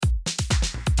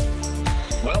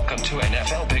Welcome to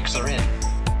NFL Picks Are In.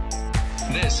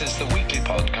 This is the weekly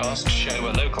podcast show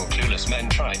where local clueless men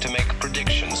try to make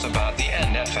predictions about the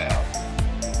NFL.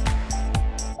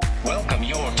 Welcome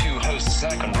your two hosts,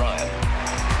 Zach and Ryan.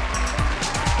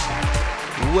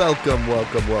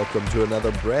 Welcome to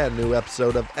another brand new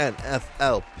episode of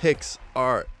NFL Picks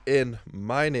Are In.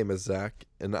 My name is Zach,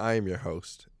 and I am your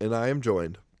host, and I am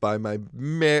joined by my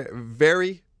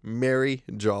very merry,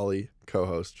 jolly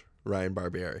co-host, Ryan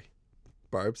Barbieri.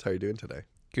 Barbs, how are you doing today?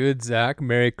 Good, Zach.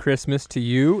 Merry Christmas to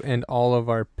you and all of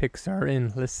our Picks Are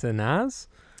In listeners.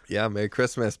 Yeah, Merry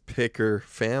Christmas, Picker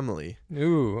family.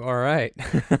 Ooh, all right.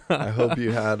 I hope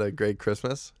you had a great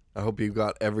Christmas. I hope you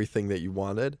got everything that you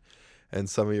wanted. And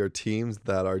some of your teams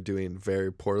that are doing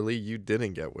very poorly, you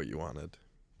didn't get what you wanted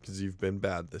because you've been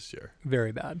bad this year.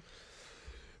 Very bad.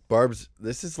 Barbs,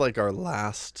 this is like our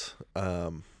last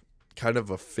kind of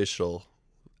official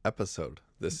episode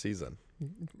this season.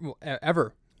 Well,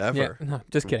 ever. Ever. Yeah, no,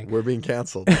 just kidding. We're being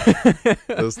canceled.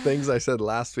 Those things I said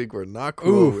last week were not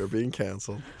cool. Oof. We're being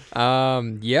canceled.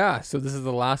 Yeah, so this is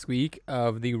the last week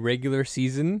of the regular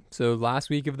season. So last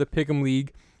week of the Pick'em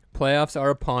League. Playoffs are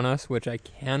upon us, which I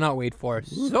cannot wait for.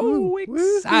 So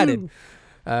excited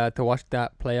to watch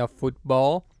that playoff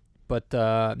football. But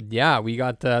yeah, we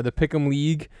got the Pick'em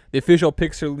League. The official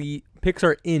Picks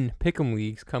Are In Pick'em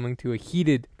Leagues coming to a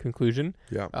heated conclusion.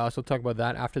 Yeah. So we'll talk about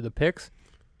that after the picks.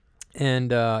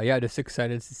 And yeah, just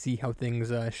excited to see how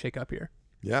things shake up here.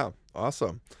 Yeah,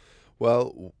 awesome.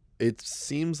 Well, it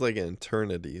seems like an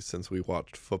eternity since we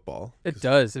watched football. It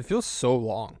does. It feels so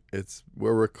long.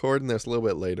 We're recording this a little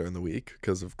bit later in the week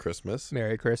because of Christmas,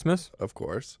 Merry Christmas. of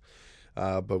course.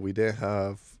 But we didn't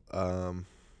have,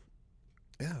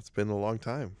 it's been a long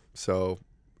time. So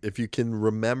if you can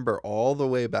remember all the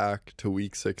way back to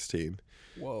week 16,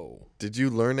 Whoa. did you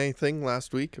learn anything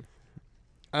last week?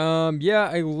 Yeah,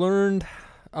 I learned.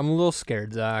 I'm a little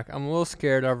scared, Zach. I'm a little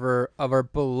scared of our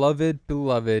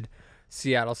beloved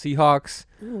Seattle Seahawks.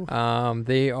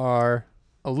 They are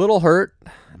a little hurt,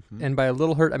 and by a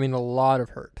little hurt, I mean a lot of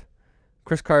hurt.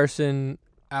 Chris Carson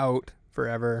out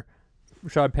forever.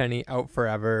 Rashad Penny out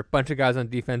forever. Bunch of guys on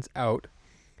defense out.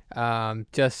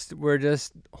 We're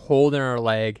just holding our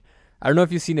leg. I don't know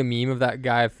if you've seen a meme of that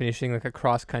guy finishing like a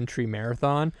cross-country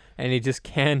marathon, and he just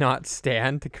cannot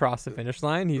stand to cross the finish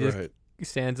line. He just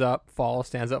stands up,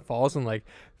 falls, and like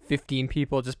 15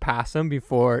 people just pass him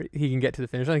before he can get to the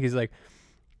finish line. He's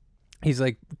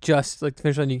like just like the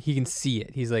finish line, he can see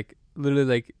it. He's like literally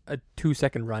like a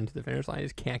 2-second run to the finish line. He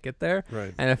just can't get there.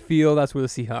 Right. And I feel that's where the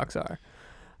Seahawks are.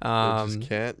 They just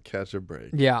can't catch a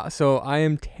break. Yeah, so I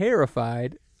am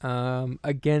terrified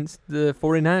against the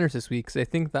 49ers this week because I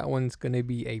think that one's going to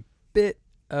be a bit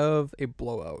of a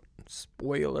blowout.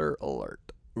 Spoiler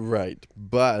alert. Right.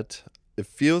 But it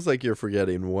feels like you're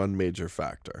forgetting one major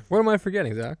factor. What am I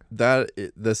forgetting, Zach?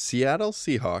 The Seattle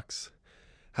Seahawks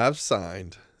have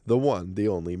signed the one, the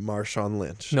only Marshawn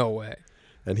Lynch. No way.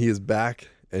 And he is back,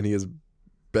 and he is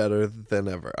better than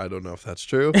ever. I don't know if that's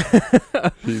true.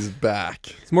 He's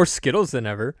back. It's more Skittles than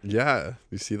ever. Yeah.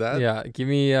 You see that? Yeah. Give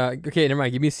me, okay, never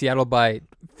mind. Give me Seattle by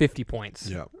 50 points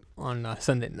Yeah. on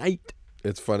Sunday night.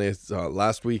 It's funny.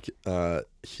 Last week,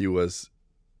 he was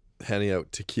handing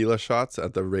out tequila shots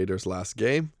at the Raiders' last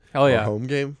game. Hell yeah. Home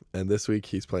game. And this week,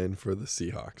 he's playing for the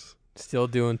Seahawks. Still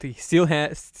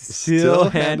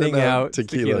handing out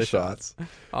tequila shots.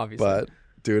 Obviously. But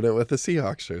doing it with the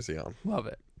Seahawks jersey on. Love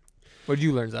it. What did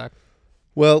you learn, Zach?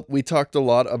 Well, we talked a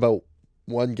lot about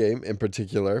one game in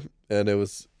particular, and it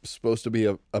was supposed to be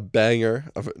a banger.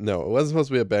 No, it wasn't supposed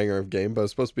to be a banger of game, but it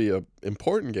was supposed to be an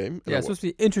important game. Yeah, it's supposed to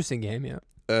be an interesting game, yeah.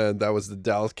 And that was the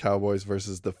Dallas Cowboys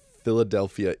versus the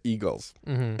Philadelphia Eagles.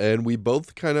 Mm-hmm. And we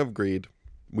both kind of agreed.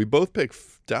 We both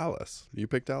picked Dallas. You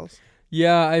picked Dallas?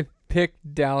 Yeah, I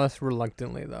picked Dallas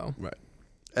reluctantly, though. Right.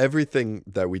 Everything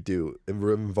that we do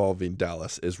involving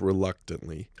Dallas is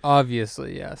reluctantly.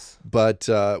 Obviously, yes. But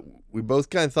we both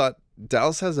kind of thought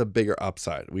Dallas has a bigger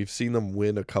upside. We've seen them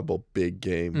win a couple big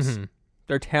games. Mm-hmm.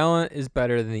 Their talent is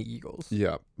better than the Eagles.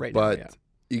 Yeah. Right but now, yeah.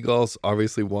 Eagles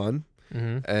obviously won.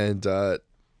 Mm-hmm. And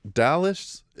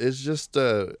Dallas is just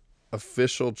a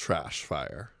official trash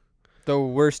fire. The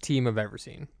worst team I've ever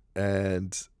seen.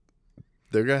 And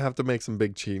they're going to have to make some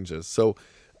big changes. So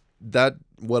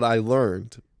what I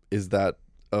learned is that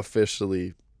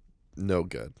officially no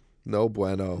good. No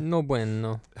bueno. No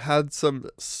bueno. Had some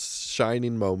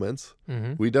shining moments.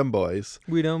 Mm-hmm. We done boys.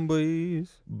 We done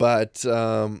boys. But,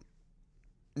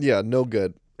 yeah, no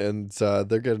good. And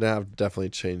they're going to have to definitely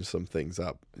change some things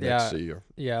up next year.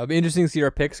 Yeah, it'll be interesting to see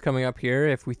our picks coming up here,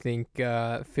 if we think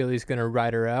Philly's going to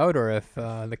ride her out or if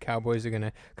the Cowboys are going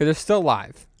to – because they're still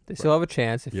alive. They still have a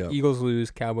chance if Yeah. Eagles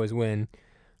lose, Cowboys win.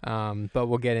 But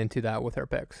we'll get into that with our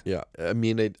picks. Yeah. I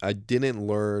mean, I didn't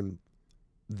learn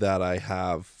that I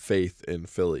have faith in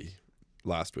Philly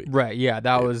last week. Right, yeah,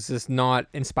 that Yeah. was just not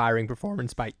inspiring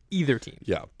performance by either team.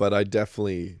 Yeah, but I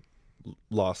definitely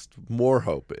lost more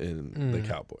hope in the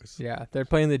Cowboys. Yeah, they're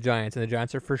playing the Giants, and the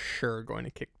Giants are for sure going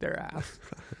to kick their ass.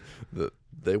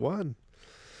 They won.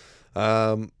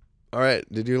 All right.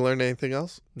 Did you learn anything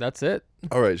else? That's it.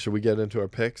 All right. Should we get into our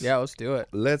picks? Yeah, let's do it.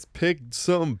 Let's pick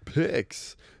some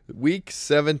picks. Week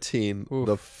 17, Oof.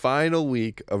 the final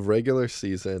week of regular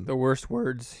season. The worst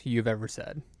words you've ever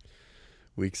said.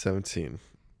 Week 17.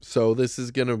 So this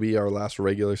is going to be our last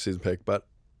regular season pick. But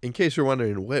in case you're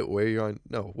wondering, wait, where are you on?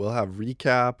 No, we'll have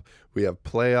recap. We have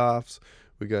playoffs.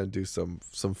 We're going to do some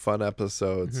fun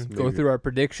episodes. Go maybe- through our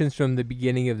predictions from the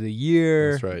beginning of the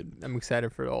year. That's right. I'm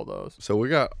excited for all those. So we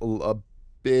got a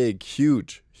big,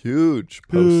 huge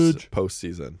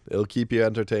postseason. It'll keep you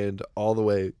entertained all the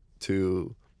way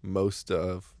to most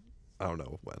of, I don't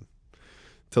know when,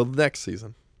 till the next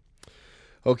season.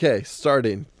 Okay,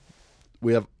 starting.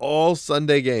 We have all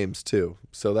Sunday games too.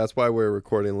 So that's why we're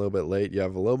recording a little bit late. You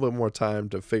have a little bit more time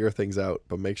to figure things out,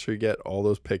 but make sure you get all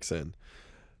those picks in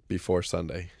before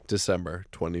Sunday, December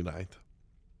 29th.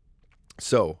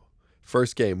 So,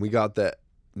 first game, we got the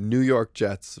New York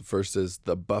Jets versus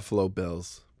the Buffalo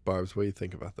Bills. Barbs, what do you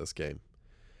think about this game?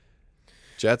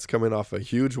 Jets coming off a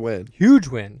huge win. Huge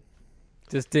win.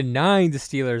 Just denying the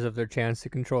Steelers of their chance to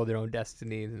control their own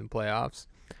destiny in the playoffs.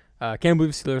 Can't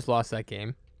believe the Steelers lost that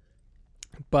game.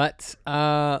 But,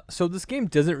 so this game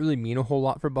doesn't really mean a whole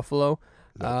lot for Buffalo.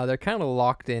 They're kind of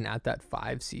locked in at that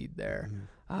 5 seed there.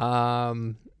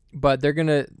 But they're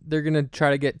gonna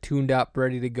try to get tuned up,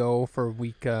 ready to go for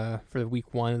week 1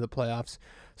 of the playoffs.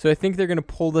 So I think they're gonna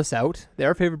pull this out. They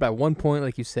are favored by 1 point,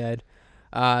 like you said.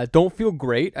 Don't feel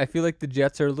great. I feel like the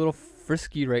Jets are a little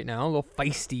frisky right now, a little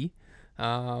feisty.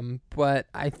 But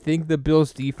I think the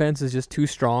Bills' defense is just too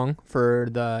strong for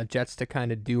the Jets to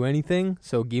kind of do anything.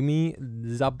 So give me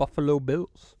the Buffalo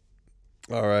Bills.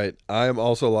 All right. I am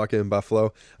also locking in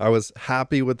Buffalo. I was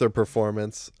happy with their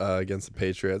performance against the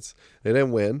Patriots. They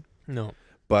didn't win, No,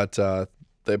 but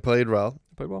they played well.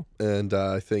 played well. And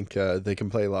I think they can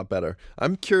play a lot better.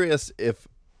 I'm curious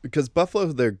because Buffalo,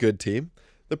 they're a good team.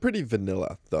 They're pretty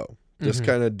vanilla, though. Just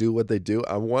kind of do what they do.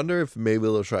 I wonder if maybe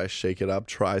they'll try to shake it up,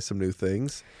 try some new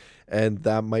things, and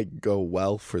that might go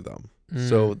well for them.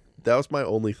 So that was my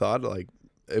only thought. Like,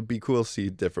 it'd be cool to see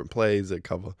different plays,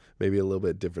 maybe a little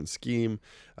bit different scheme,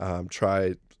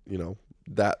 try,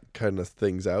 that kind of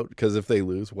things out. Because if they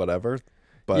lose, whatever.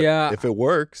 But Yeah. if it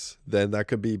works, then that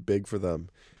could be big for them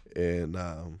in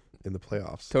the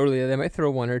playoffs. Totally. They might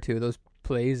throw one or two of those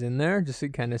plays in there just to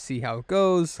kind of see how it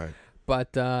goes. Right.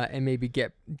 But and maybe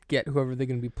get whoever they're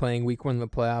going to be playing week 1 of the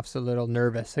playoffs a little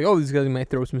nervous. Like, oh, these guys might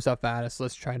throw some stuff at us.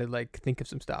 Let's try to think of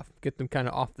some stuff. Get them kind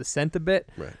of off the scent a bit.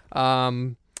 Right.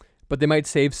 But they might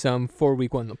save some for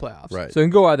week 1 of the playoffs. Right. So it can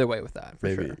go either way with that. For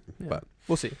Maybe, sure. Yeah. but-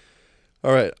 We'll see.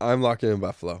 All right. I'm locking in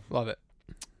Buffalo. Love it.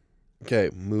 Okay,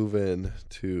 moving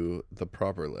to the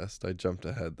proper list. I jumped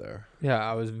ahead there. Yeah,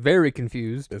 I was very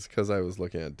confused. It's because I was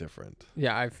looking at different.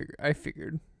 Yeah, I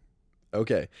figured.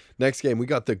 Okay, next game. We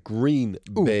got the Green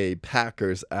Ooh. Bay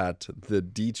Packers at the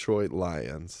Detroit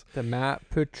Lions. The Matt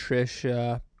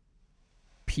Patricia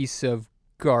piece of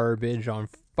garbage on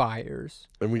fires.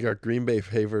 And we got Green Bay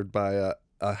favored by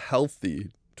a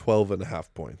healthy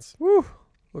 12.5 points. Woo,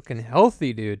 looking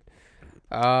healthy, dude.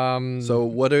 So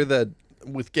what are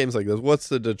with games like this, what's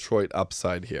the Detroit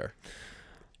upside here?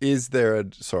 Let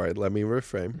me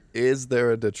reframe. Is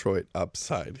there a Detroit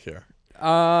upside here?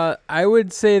 I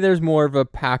would say there's more of a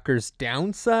Packers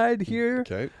downside here.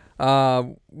 Okay.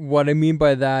 What I mean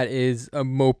by that is a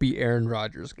mopey Aaron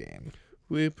Rodgers game.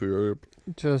 Whip, whip.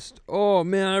 Just, oh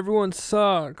man, everyone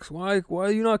sucks. Why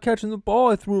are you not catching the ball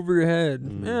I threw over your head?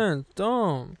 Man, it's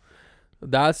dumb.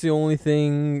 That's the only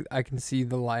thing I can see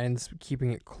the Lions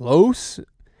keeping it close.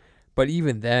 But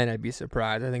even then, I'd be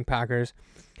surprised. I think Packers,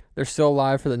 they're still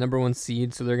alive for the number 1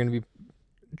 seed, so they're going to be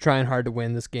trying hard to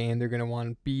win this game. They're going to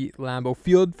want to beat Lambeau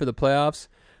Field for the playoffs.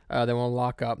 They want to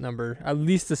lock up at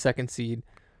least the 2nd seed.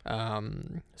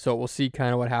 So we'll see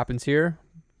kind of what happens here.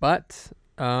 But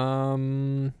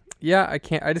yeah,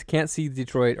 I just can't see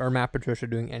Detroit or Matt Patricia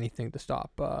doing anything to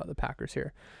stop the Packers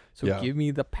here. So Yeah. give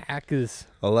me the Packers.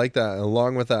 I like that. And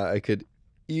along with that, I could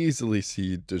easily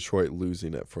see Detroit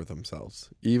losing it for themselves.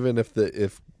 Even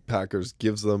if Packers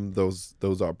gives them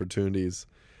those opportunities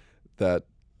that,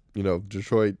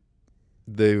 Detroit,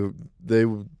 they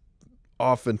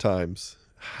oftentimes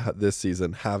this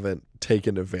season haven't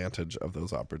taken advantage of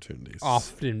those opportunities.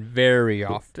 Often, very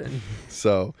often.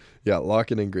 So, yeah,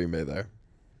 locking in Green Bay there.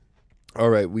 All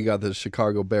right, we got the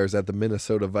Chicago Bears at the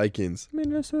Minnesota Vikings.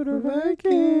 Minnesota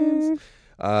Vikings.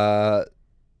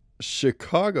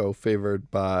 Chicago favored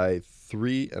by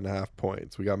 3.5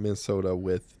 points. We got Minnesota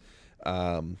with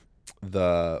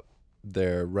their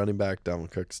running back Dalvin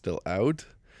Cook still out.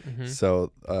 Mm-hmm.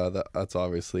 So that's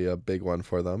obviously a big one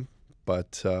for them.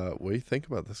 But what do you think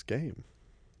about this game?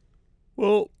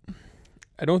 Well,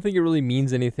 I don't think it really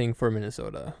means anything for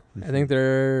Minnesota. I think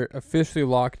they're officially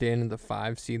locked in the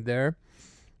 5 seed there.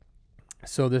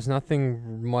 So there's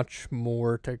nothing much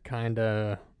more to kind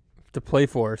of to play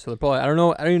for. So they're probably, I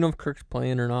don't even know if Kirk's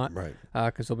playing or not. Right.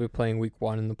 Because they'll be playing week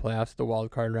 1 in the playoffs, the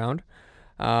wild card round.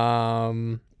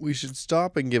 We should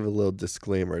stop and give a little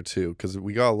disclaimer too, because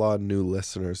we got a lot of new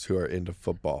listeners who are into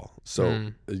football.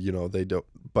 So, they don't.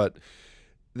 But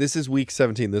this is week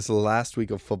 17. This is the last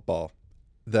week of football.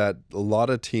 That a lot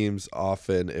of teams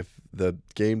often, if the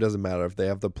game doesn't matter, if they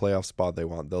have the playoff spot they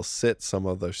want, they'll sit some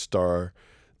of their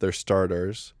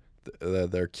starters,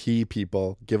 their key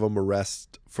people, give them a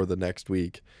rest for the next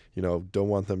week. Don't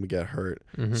want them to get hurt.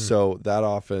 Mm-hmm. So that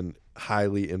often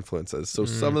highly influences. So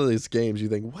some of these games you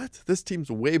think, what? This team's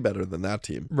way better than that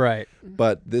team. Right.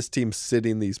 But this team's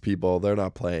sitting these people. They're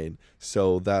not playing.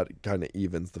 So that kind of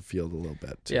evens the field a little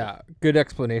bit too. Yeah, good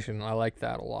explanation. I like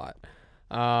that a lot.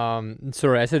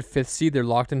 Sorry, I said 5th seed. They're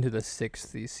locked into the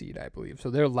 6th seed, I believe. So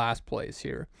they're last place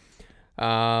here.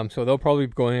 So they'll probably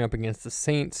be going up against the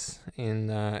Saints in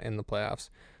the playoffs.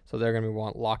 So they're going to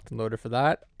be locked and loaded for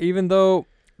that. Even though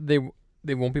they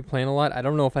won't be playing a lot, I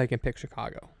don't know if I can pick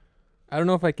Chicago. I don't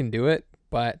know if I can do it,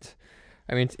 but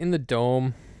I mean, it's in the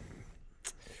Dome.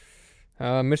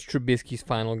 Mitch Trubisky's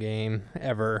final game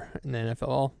ever in the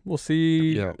NFL. We'll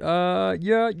see. Yeah.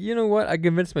 You know what? I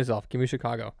convinced myself. Give me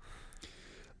Chicago.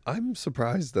 I'm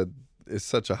surprised that it's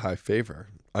such a high favor.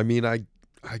 I mean, I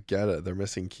get it. They're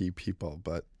missing key people,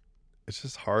 but it's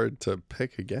just hard to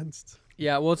pick against.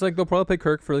 Yeah, well, it's like they'll probably play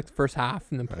Kirk for like the first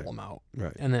half and then pull him out.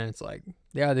 Right. And then it's like,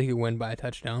 yeah, they could win by a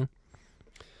touchdown.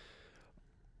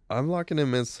 I'm locking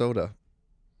in Minnesota.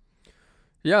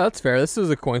 Yeah, that's fair. This is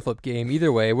a coin flip game.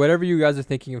 Either way, whatever you guys are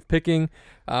thinking of picking,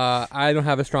 I don't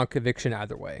have a strong conviction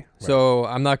either way. Right. So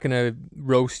I'm not going to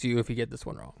roast you if you get this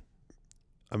one wrong.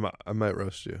 I might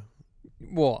roast you.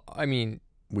 Well, I mean...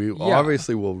 We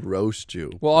obviously will roast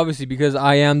you. Well, obviously, because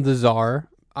I am the czar.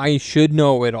 I should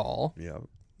know it all. Yeah.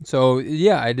 So,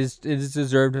 yeah, it is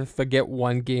deserved if I get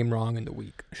one game wrong in the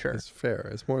week. Sure. It's fair.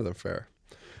 It's more than fair.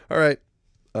 All right.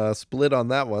 Split on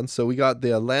that one. So we got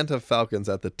the Atlanta Falcons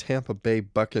at the Tampa Bay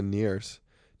Buccaneers.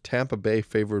 Tampa Bay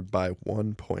favored by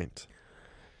 1 point.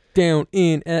 Down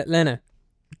in Atlanta.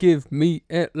 Give me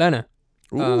Atlanta.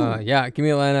 Yeah, give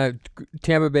me Atlanta.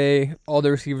 Tampa Bay, all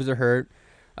the receivers are hurt.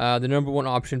 The number 1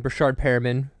 option, Brashard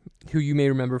Perriman, who you may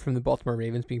remember from the Baltimore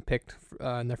Ravens being picked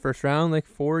in their first round like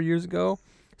 4 years ago.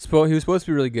 He was supposed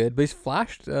to be really good, but he's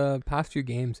flashed past few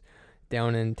games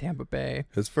down in Tampa Bay.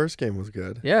 His first game was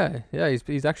good. Yeah,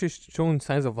 he's actually showing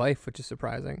signs of life, which is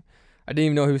surprising. I didn't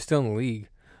even know he was still in the league.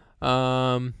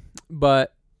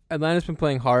 But Atlanta's been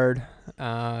playing hard.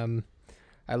 I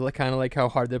kind of like how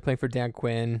hard they're playing for Dan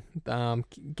Quinn,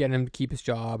 getting him to keep his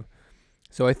job.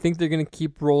 So I think they're going to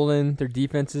keep rolling. Their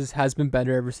defenses has been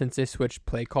better ever since they switched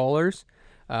play callers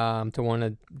to one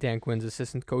of Dan Quinn's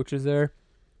assistant coaches there.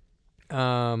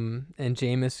 And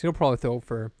Jameis, he'll probably throw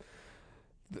for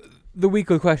the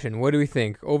weekly question. What do we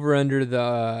think? Over under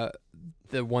the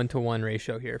 1-to-1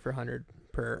 ratio here for 100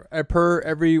 per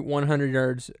every 100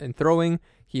 yards in throwing,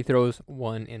 he throws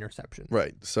 1 interception.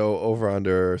 Right. So over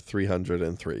under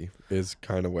 303 is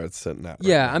kind of where it's sitting at.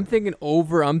 Yeah, now. I'm thinking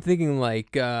over. I'm thinking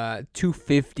like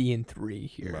 250 and 3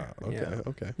 here. Wow,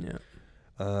 okay. Yeah.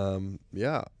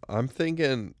 Yeah. I'm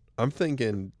thinking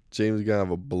James is gonna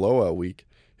have a blowout week.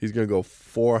 He's gonna go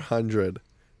 400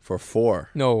 for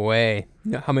 4. No way.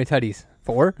 No, how many tutties?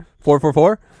 4? 4 for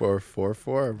 4?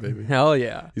 4, baby. Hell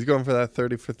yeah. He's going for that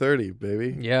 30 for 30,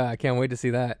 baby. Yeah, I can't wait to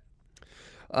see that.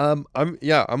 I'm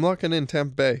locking in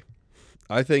Tampa Bay.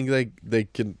 I think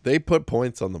they put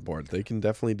points on the board. They can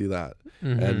definitely do that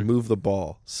and move the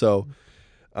ball. So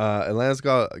Atlanta's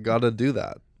got to do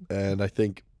that. And I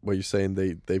think what you're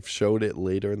saying, they've showed it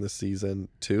later in the season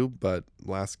too, but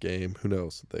last game, who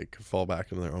knows? They could fall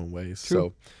back in their own ways.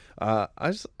 True. So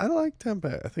I like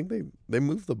Tampa. I think they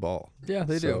move the ball. Yeah,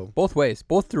 they do. Both ways,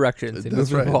 both directions.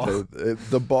 That's right.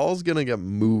 The ball's gonna get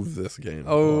moved this game.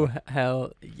 Oh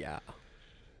hell yeah.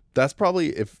 That's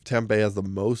probably if Tampa Bay has the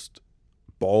most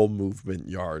ball movement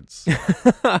yards.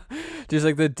 Just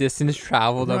like the distance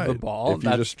traveled of the Right. ball. If you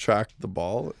just tracked the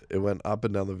ball, it went up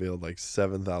and down the field like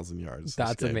 7,000 yards. this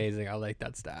That's game. amazing. I like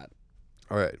that stat.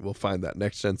 All right, we'll find that.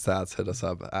 Next Gen Stats, hit us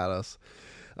up at us.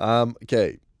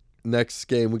 Okay, next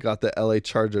game, we got the LA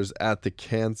Chargers at the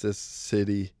Kansas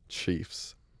City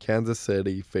Chiefs. Kansas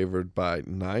City favored by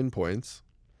 9 points.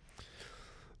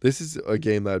 This is a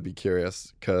game that I'd be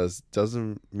curious because it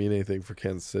doesn't mean anything for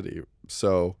Kansas City.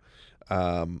 So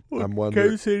I'm wondering.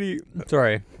 Kansas City.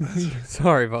 Sorry.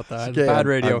 Sorry about that. Okay, Bad I'm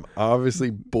radio.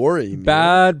 obviously boring. you.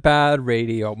 Bad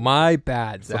radio. My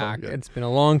bad, all Zach. good. It's been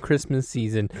a long Christmas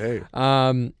season. Hey,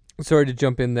 Sorry to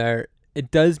jump in there.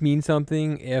 It does mean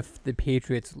something if the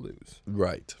Patriots lose.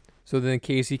 right. So then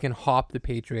Casey can hop the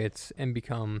Patriots and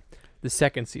become the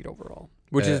second seed overall,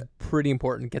 which is pretty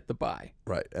important. Get the bye.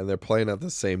 Right. And they're playing at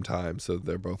the same time, so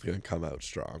they're both going to come out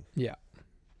strong. Yeah.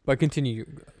 But continue.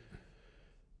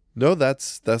 No,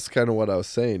 that's kind of what I was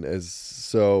saying is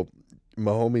so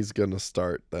Mahomes going to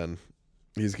start then.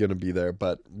 He's going to be there,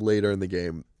 but later in the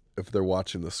game, if they're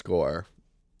watching the score,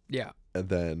 Yeah. and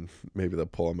then maybe they'll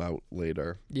pull him out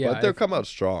later. Yeah, But they'll come out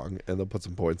strong, and they'll put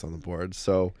some points on the board.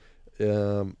 So,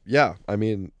 yeah, I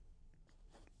mean,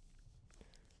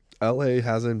 LA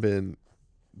hasn't been,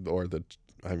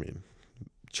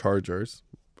 Chargers.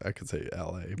 I could say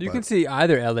LA. You but can see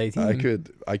either LA team.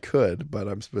 I could, but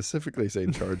I'm specifically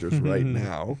saying Chargers right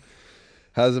now.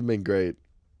 Hasn't been great.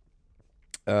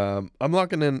 I'm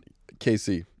locking in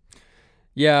KC.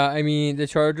 Yeah, I mean the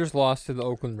Chargers lost to the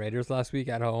Oakland Raiders last week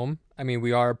at home. I mean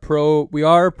we are a pro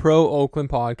Oakland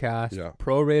podcast, Yeah.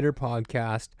 pro Raider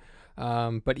podcast.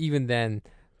 But even then,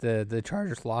 the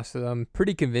Chargers lost to them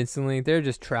pretty convincingly. They're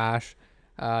just trash.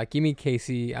 Give me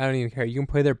KC. I don't even care. You can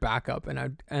play their backup,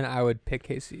 and I would pick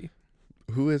KC.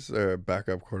 Who is their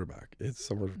backup quarterback? It's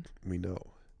someone we know.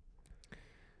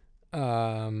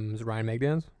 Is it Ryan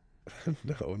McDaniels?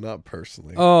 No, not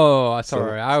personally. Oh,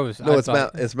 sorry.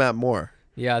 It's Matt Moore.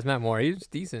 Yeah, it's Matt Moore. He's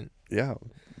decent. Yeah,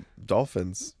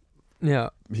 Dolphins. Yeah.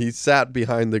 He sat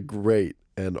behind the great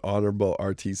and honorable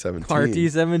RT-17.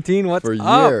 RT-17, what's for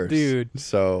up, years, dude?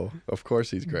 So of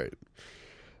course he's great.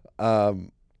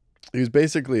 He was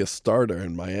basically a starter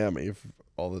in Miami for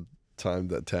all the time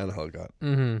that Tannehill got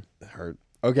hurt.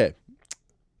 Okay,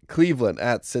 Cleveland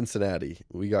at Cincinnati.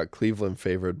 We got Cleveland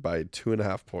favored by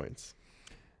 2.5 points.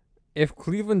 If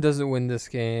Cleveland doesn't win this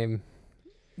game,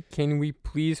 can we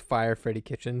please fire Freddie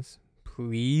Kitchens?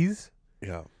 Please?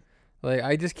 Yeah. Like,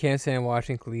 I just can't stand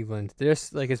watching Cleveland.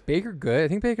 There's like, is Baker good? I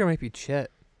think Baker might be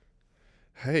shit.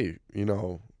 Hey,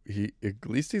 at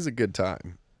least he's a good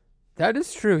time. That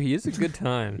is true. He is a good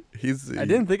time. I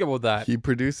didn't think about that. He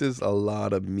produces a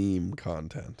lot of meme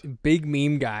content. Big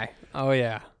meme guy. Oh,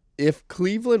 yeah. If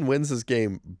Cleveland wins this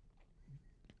game,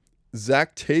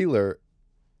 Zach Taylor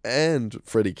and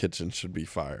Freddie Kitchens should be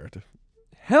fired.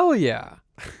 Hell yeah.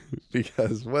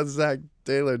 Because what's Zach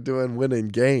Taylor doing winning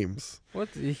games?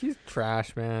 He's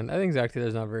trash, man. I think Zach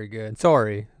Taylor's not very good.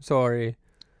 Sorry,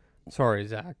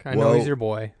 Zach. I know he's your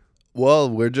boy. Well,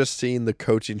 we're just seeing the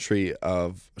coaching tree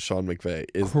of Sean McVay.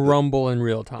 Crumble in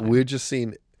real time. We're just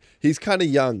seeing he's kind of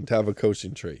young to have a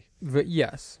coaching tree. But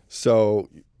yes. So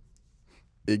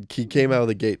he came out of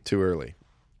the gate too early.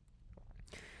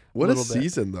 What a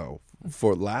season, though,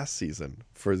 for last season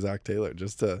for Zach Taylor.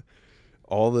 Just to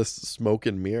all this smoke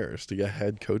and mirrors to get a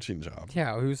head coaching job.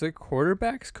 Yeah, he was like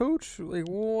quarterbacks coach. Like,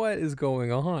 what is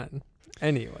going on?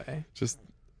 Anyway. Just,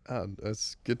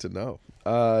 that's good to know.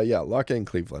 Yeah, lock in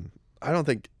Cleveland. I don't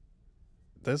think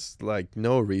there's like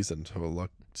no reason to look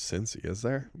Cincy, is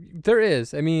there? There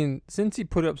is. I mean, Cincy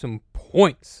put up some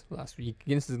points last week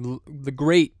against the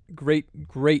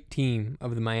great team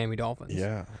of the Miami Dolphins.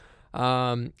 Yeah.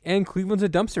 And Cleveland's a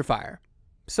dumpster fire.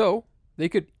 So they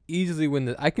could easily win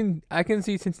this. I can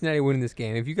see Cincinnati winning this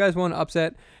game. If you guys want to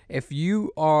upset, if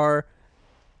you are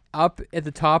up at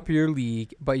the top of your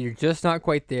league, but you're just not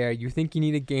quite there, you think you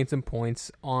need to gain some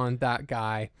points on that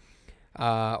guy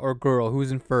or girl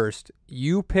who's in first,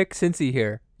 you pick Cincy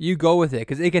here. You go with it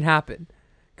because it can happen.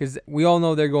 Because we all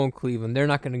know they're going Cleveland. They're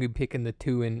not going to be picking the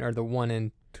 2 or the 1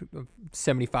 in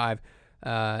 75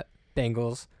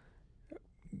 Bengals.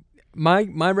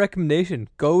 My recommendation: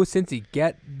 go Cincy.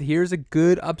 Here's a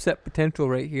good upset potential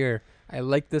right here. I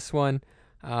like this one.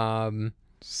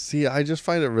 See, I just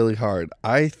find it really hard.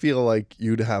 I feel like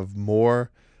you'd have almost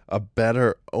a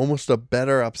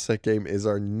better upset game is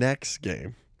our next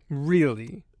game.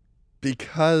 Really?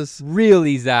 Because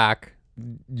really, Zach,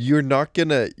 you're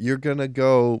gonna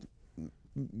go.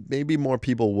 Maybe more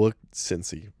people will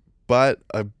Cincy, but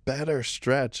a better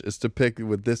stretch is to pick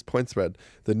with this point spread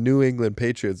the New England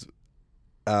Patriots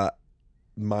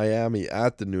Miami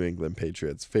at the New England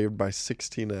Patriots, favored by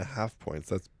 16.5 points.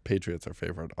 That's Patriots are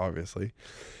favored, obviously,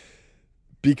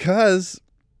 because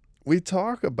we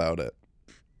talk about it.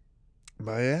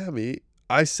 Miami,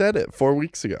 I said it 4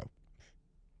 weeks ago.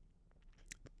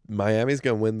 Miami's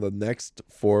going to win the next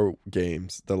 4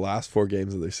 games, the last 4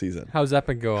 games of their season. How's that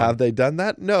been going? Have they done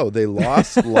that? No, they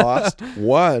lost,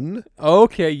 won,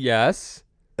 Okay, yes.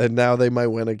 and now they might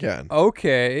win again.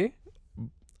 Okay.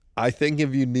 I think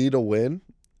if you need a win,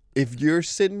 if you're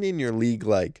sitting in your league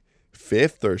like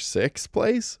 5th or 6th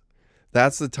place,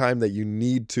 that's the time that you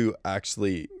need to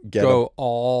actually get Go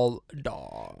all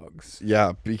dogs.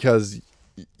 Yeah, because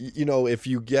you know, if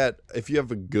you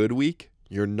have a good week,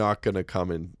 you're not going to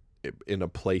come in a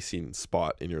placing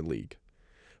spot in your league.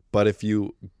 But if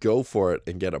you go for it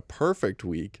and get a perfect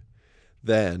week,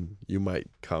 then you might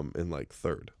come in like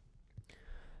 3rd.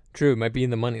 True, might be in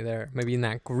the money there. Maybe in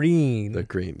that green. The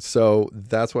green. So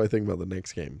that's what I think about the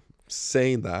next game.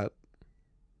 Saying that,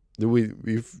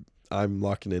 I'm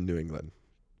locking in New England.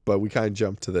 But we kind of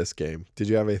jumped to this game. Did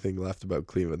you have anything left about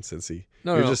Cleveland, Cincy?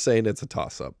 You're just saying it's a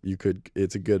toss-up.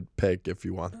 It's a good pick if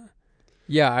you want.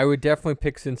 Yeah, I would definitely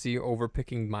pick Cincy over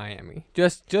picking Miami.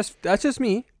 Just that's just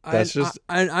me. I'm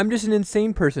just an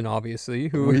insane person, obviously.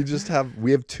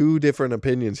 We have 2 different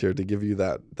opinions here to give you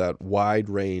that wide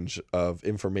range of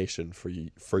information for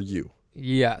you.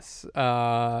 Yes,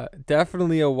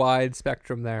 definitely a wide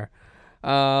spectrum there.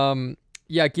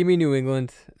 Yeah, give me New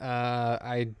England.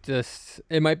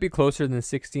 It might be closer than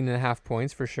 16.5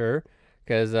 points for sure,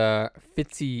 because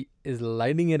Fitzy is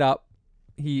lighting it up.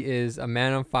 He is a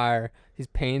man on fire. He's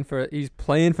playing for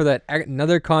that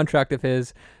another contract of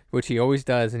his, which he always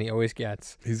does and he always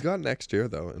gets. He's got next year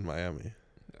though in Miami.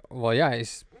 Well, yeah,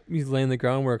 he's laying the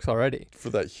groundworks already. For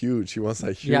that huge, he wants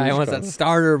that huge. Yeah, he wants that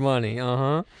starter money. He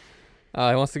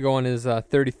wants to go on his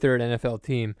 33rd NFL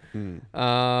team.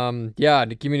 Yeah,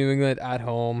 to give me New England at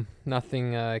home.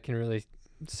 Nothing I can really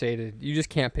say to you. Just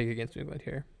can't pick against New England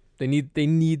here. They need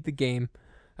the game.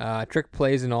 Trick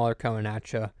plays and all are coming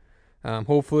at you.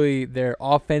 Hopefully their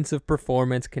offensive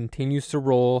performance continues to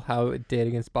roll how it did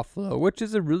against Buffalo, which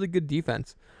is a really good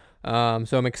defense.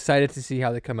 So I'm excited to see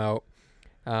how they come out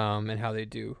and how they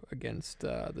do against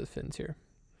the Finns here.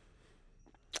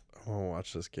 I want to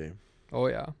watch this game. Oh,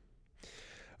 yeah.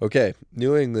 Okay,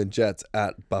 New England Jets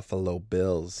at Buffalo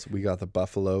Bills. We got the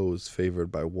Buffaloes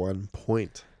favored by 1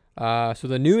 point. So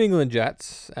the New England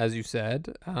Jets, as you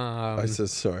said. I said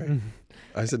sorry.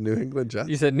 I said New England Jets.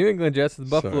 You said New England Jets, the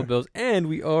Buffalo Bills, and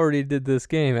we already did this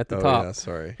game at the top. Yeah,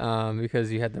 sorry.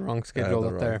 Because you had the wrong schedule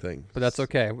up there. Thing. But that's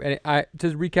okay. And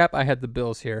to recap, I had the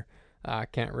Bills here. I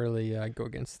can't really go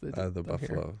against the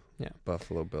Buffalo. Here. Yeah,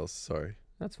 Buffalo Bills. Sorry.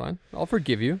 That's fine. I'll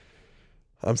forgive you.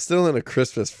 I'm still in a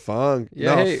Christmas funk.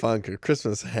 Yeah, a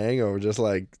Christmas hangover. Just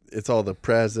like it's all the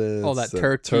presents. All that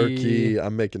turkey.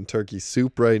 I'm making turkey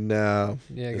soup right now.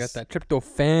 Yeah, you got that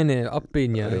tryptophan up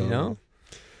in you, you know?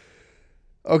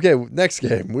 Okay, next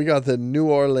game. We got the New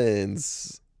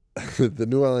Orleans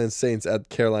Saints at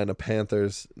Carolina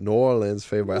Panthers. New Orleans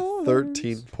favored by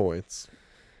 13 points.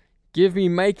 Give me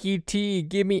Mikey T.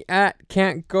 Give me at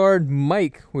Can't Guard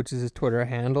Mike, which is his Twitter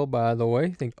handle, by the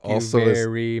way. Thank you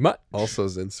very much. Also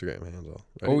his Instagram handle.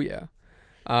 Right? Oh, yeah.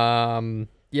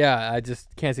 Yeah, I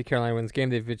just can't see Carolina win this game.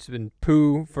 They've just been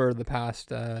poo for the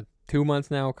past 2 months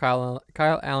now. Kyle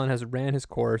Allen has ran his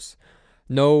course.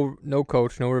 No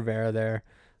coach, no Rivera there.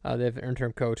 They have an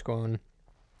interim coach going.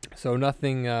 So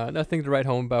nothing to write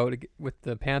home about with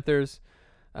the Panthers.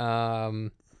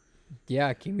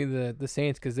 Yeah, give me the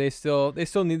Saints because they still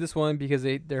need this one because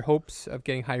their hopes of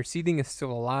getting higher seeding is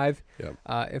still alive. Yep.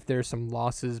 If there's some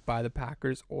losses by the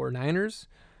Packers or Niners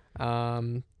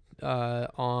on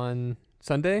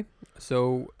Sunday,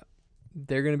 so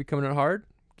they're going to be coming out hard.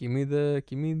 Give me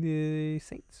the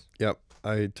Saints. Yep,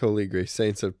 I totally agree.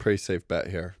 Saints a pretty safe bet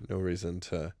here. No reason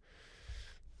to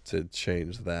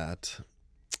change that.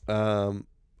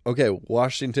 Okay,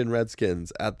 Washington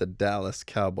Redskins at the Dallas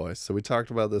Cowboys. So we talked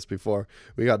about this before.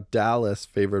 We got Dallas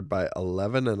favored by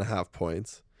 11.5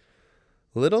 points.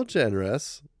 Little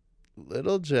generous,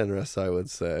 I would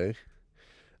say.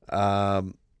 What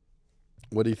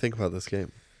do you think about this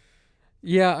game?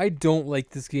 Yeah, I don't like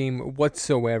this game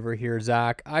whatsoever here,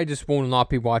 Zach. I just will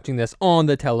not be watching this on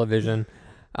the television.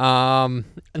 No,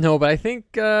 but I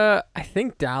think Dallas. I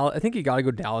think you got to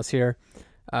go Dallas here.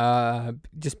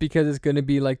 Just because it's going to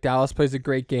be like Dallas plays a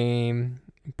great game,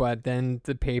 but then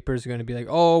the papers are going to be like,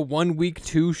 oh, 1 week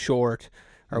too short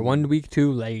or 1 week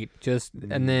too late.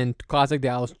 And then classic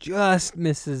Dallas just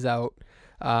misses out,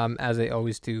 as they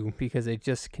always do, because they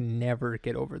just can never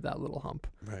get over that little hump.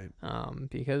 Right.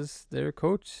 Because their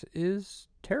coach is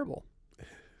terrible.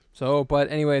 So, but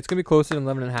anyway, it's gonna be closer than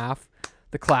 11.5.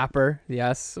 The clapper,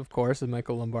 yes, of course, as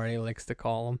Michael Lombardi likes to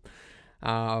call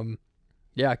him.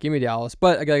 Yeah, give me Dallas.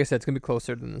 But like I said, it's gonna be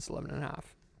closer than this 11.5.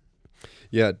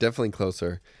 Yeah, definitely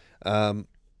closer. I'm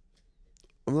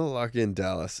gonna lock in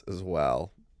Dallas as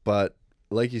well, but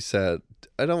like you said,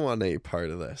 I don't want any part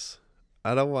of this.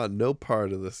 I don't want no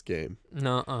part of this game.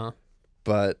 Nuh-uh.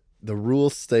 But the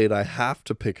rules state I have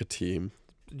to pick a team.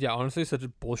 Yeah, honestly, such a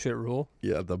bullshit rule.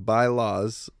 Yeah, the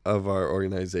bylaws of our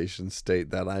organization state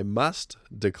that I must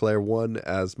declare one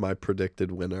as my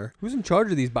predicted winner. Who's in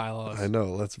charge of these bylaws? I know.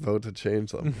 Let's vote to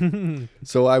change them.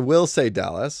 So I will say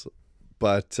Dallas,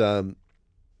 but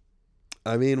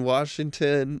I mean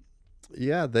Washington.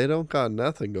 Yeah, they don't got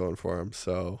nothing going for them.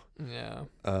 So Yeah.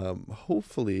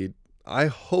 hopefully, I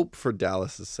hope for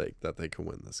Dallas's sake that they can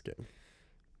win this game.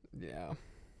 Yeah.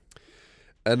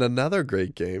 And another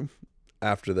great game.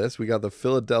 After this, we got the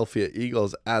Philadelphia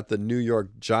Eagles at the New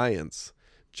York Giants.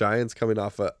 Giants coming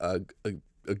off a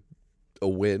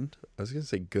win. I was gonna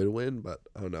say good win, but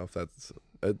I don't know if that's.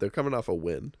 They're coming off a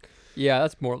win. Yeah,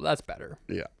 that's better.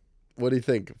 Yeah. What do you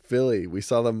think, Philly? We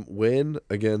saw them win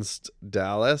against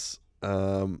Dallas,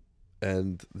 and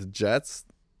the Jets.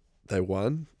 They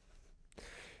won.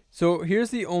 So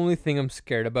here's the only thing I'm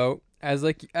scared about,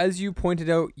 as you pointed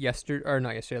out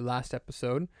last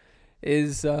episode,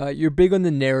 is you're big on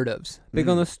the narratives, big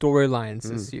on the storylines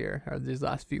this year or these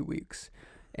last few weeks,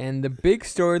 and the big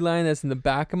storyline that's in the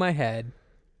back of my head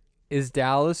is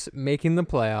Dallas making the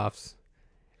playoffs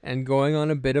and going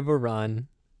on a bit of a run,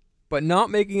 but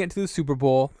not making it to the Super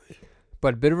Bowl,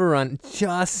 but a bit of a run,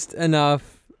 just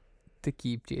enough to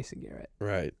keep Jason Garrett.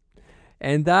 Right.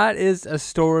 And that is a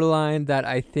storyline that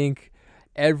I think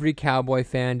every Cowboy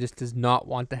fan just does not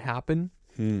want to happen.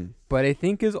 But I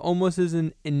think is almost as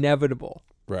an inevitable.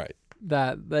 Right.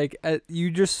 That you're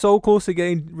just so close to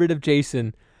getting rid of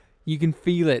Jason. You can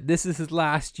feel it. This is his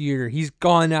last year. He's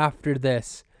gone after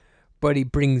this. But he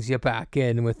brings you back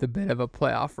in with a bit of a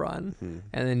playoff run.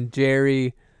 And then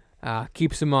Jerry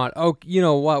keeps him on. Oh, you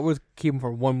know what? We'll keep him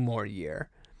for one more year.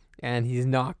 And he's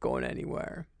not going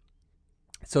anywhere.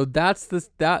 So that's the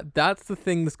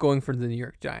thing that's going for the New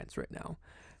York Giants right now.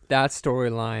 That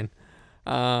storyline.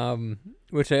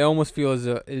 Which I almost feel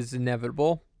is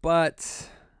inevitable, but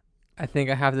I think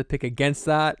I have to pick against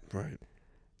that. Right.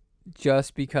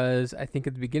 Just because I think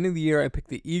at the beginning of the year I picked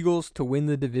the Eagles to win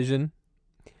the division,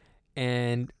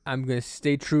 and I'm going to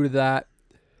stay true to that.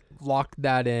 Lock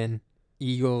that in.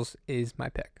 Eagles is my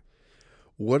pick.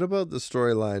 What about the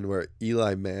storyline where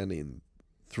Eli Manning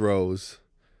throws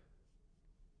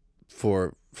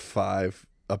for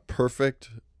a perfect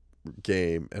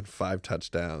game and 5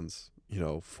 touchdowns?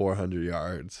 400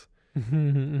 yards,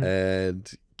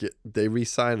 and they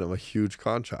re-sign him a huge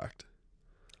contract.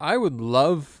 I would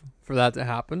love for that to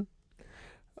happen.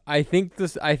 I think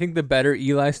the better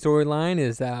Eli storyline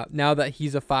is that now that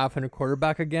he's a 500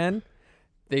 quarterback again,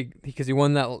 because he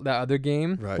won that other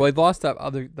game. Right. Well, he lost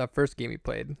that first game he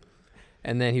played,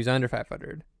 and then he was under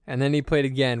 500, and then he played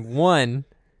again, won.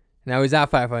 Now he's at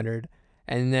 500,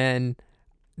 and then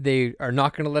they are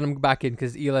not going to let him back in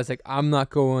because Eli's like, I'm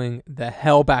not going the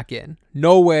hell back in.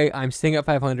 No way. I'm staying at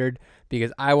 500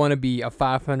 because I want to be a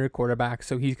 500 quarterback.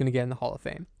 So he's going to get in the Hall of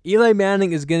Fame. Eli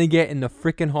Manning is going to get in the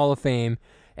freaking Hall of Fame.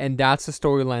 And that's the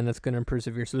storyline that's going to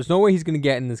persevere. So there's no way he's going to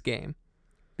get in this game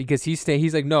because he's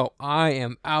like, no, I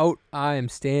am out. I am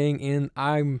staying in.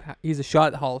 He's a shot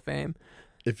at the Hall of Fame.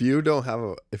 If you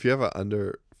have an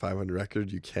under 500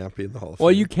 record, you can't be in the Hall of Fame.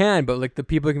 Well, you can, but like the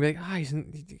people can be like, he's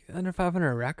under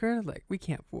 500 record. Like we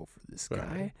can't vote for this guy.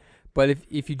 Right. But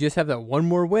if you just have that one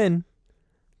more win,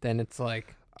 then it's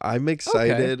like I'm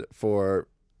excited for.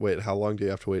 Wait, how long do you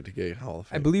have to wait to get Hall of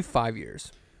Fame? I believe 5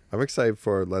 years. I'm excited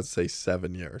for, let's say,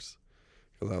 7 years,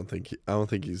 because I don't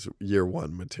think he's year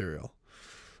one material.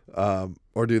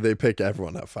 Or do they pick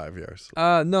everyone at 5 years?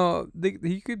 No,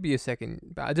 he could be a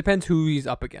second. It depends who he's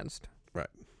up against. Right.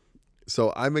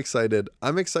 So I'm excited.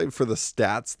 I'm excited for the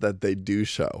stats that they do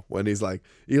show when he's like,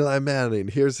 Eli Manning,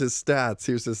 here's his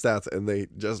stats, and they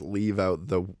just leave out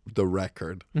the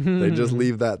record. They just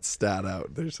leave that stat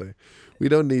out. They say, we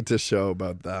don't need to show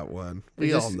about that one.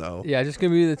 We all know. Yeah, just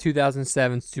gonna be the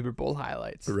 2007 Super Bowl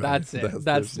highlights. Right. That's it.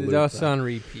 That's just on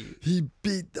repeat. He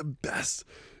beat the best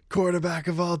quarterback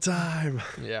of all time.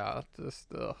 Yeah, just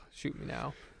shoot me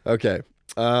now. Okay.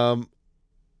 I'm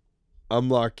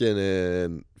locking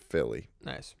in Philly.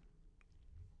 Nice.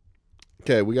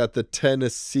 Okay, we got the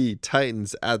Tennessee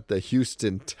Titans at the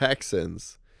Houston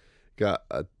Texans. Got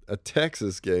a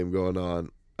Texas game going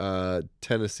on.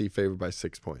 Tennessee favored by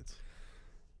 6 points.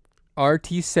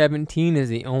 RT17 is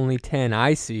the only 10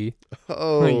 I see.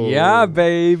 Oh, Yeah,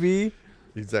 baby.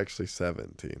 He's actually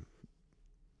 17.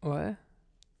 What?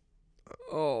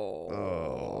 Oh.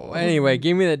 Oh. Anyway,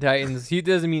 give me the Titans. He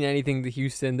doesn't mean anything to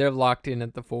Houston. They're locked in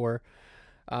at the 4.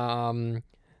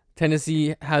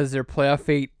 Tennessee has their playoff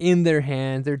fate in their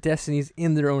hands. Their destiny's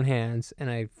in their own hands. And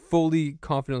I fully,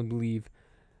 confidently believe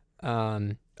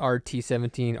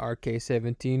RT17,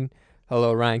 RK17,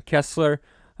 hello, Ryan Kessler,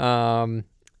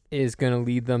 is going to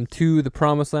lead them to the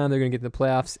promised land. They're going to get in the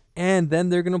playoffs. And then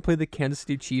they're going to play the Kansas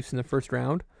City Chiefs in the first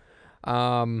round,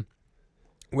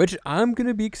 which I'm going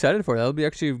to be excited for. That'll be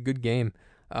actually a good game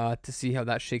to see how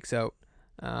that shakes out.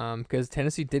 Because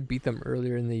Tennessee did beat them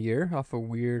earlier in the year off a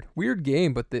weird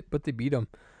game, but they beat them.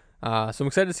 So I'm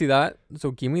excited to see that.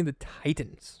 So give me the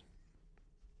Titans.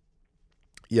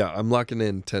 Yeah, I'm locking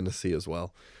in Tennessee as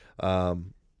well.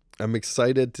 I'm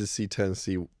excited to see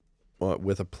Tennessee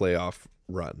with a playoff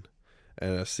run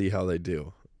and see how they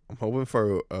do. I'm hoping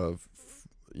for a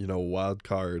wild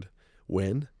card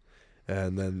win,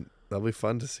 and then that'll be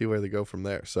fun to see where they go from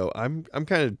there. So I'm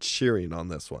kind of cheering on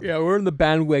this one. Yeah, we're in the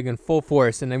bandwagon full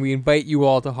force, and then we invite you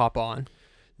all to hop on.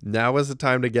 Now is the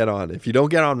time to get on. If you don't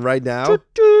get on right now,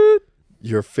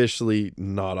 you're officially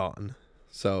not on.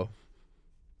 So,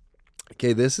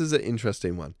 okay, this is an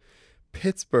interesting one.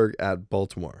 Pittsburgh at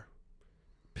Baltimore.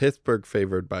 Pittsburgh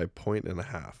favored by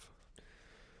 1.5.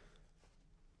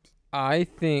 I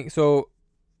think so.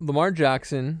 Lamar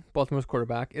Jackson, Baltimore's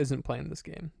quarterback, isn't playing this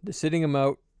game. They're sitting him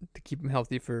out to keep him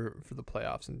healthy for the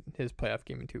playoffs and his playoff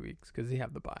game in 2 weeks because they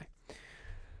have the bye.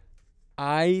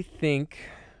 I think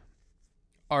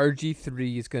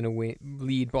RG3 is going to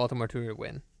lead Baltimore to a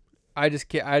win. I just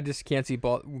can't see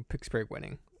Pittsburgh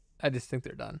winning. I just think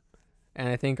they're done. And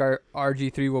I think our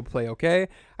RG3 will play okay.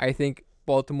 I think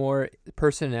Baltimore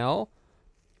personnel,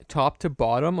 top to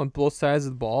bottom on both sides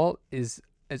of the ball, is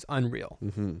unreal.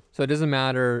 Mm-hmm. So it doesn't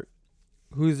matter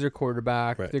who's their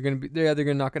quarterback. Right.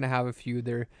 They're not going to have a few of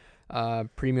their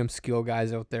premium skill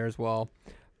guys out there as well.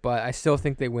 But I still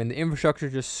think they win. The infrastructure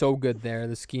is just so good there.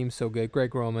 The scheme's so good.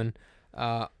 Greg Roman,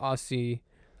 Aussie,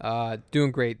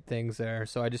 doing great things there.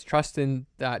 So I just trust in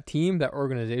that team, that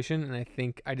organization, and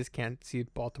I just can't see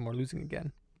Baltimore losing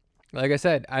again. Like I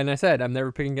said, I'm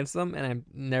never picking against them, and I'm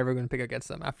never going to pick against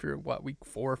them after, week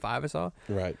 4 or 5 I saw?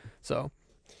 Right. So...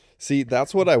 See,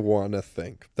 that's what I want to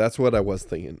think. That's what I was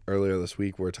thinking earlier this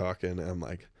week. We're talking, and I'm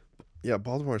like, yeah,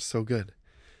 Baltimore's so good.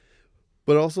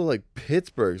 But also, like,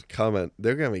 Pittsburgh's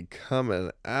they're going to be coming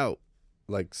out,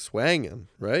 like, swanging,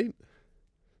 right?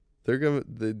 They're going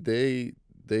to, they.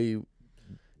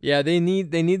 Yeah, they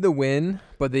need the win,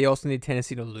 but they also need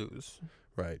Tennessee to lose.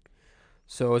 Right.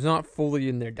 So it's not fully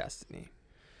in their destiny.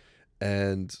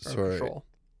 And, sorry. Control.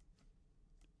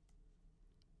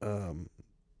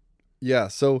 Yeah,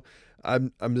 so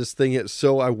I'm just thinking.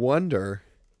 So I wonder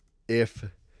if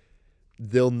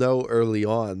they'll know early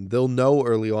on. They'll know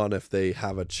early on if they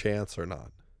have a chance or not.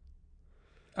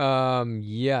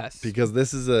 Yes. Because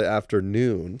this is an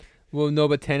afternoon. Well, no,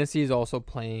 but Tennessee is also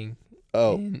playing.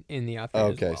 In the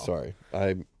afternoon. Okay, as well.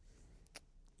 sorry.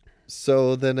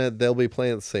 So then they'll be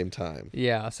playing at the same time.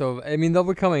 Yeah. So I mean, they'll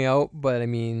be coming out, but I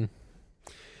mean,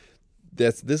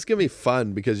 this is gonna be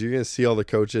fun because you're gonna see all the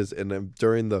coaches, and then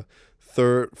during the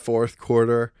third, fourth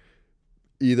quarter,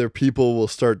 either people will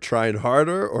start trying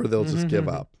harder or they'll just give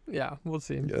up. Yeah, we'll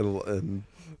see. And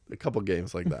a couple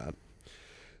games like that.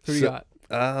 Who you got?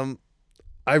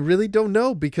 I really don't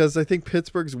know because I think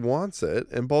Pittsburgh's wants it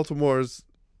and Baltimore's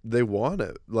they want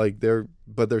it.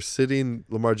 But they're sitting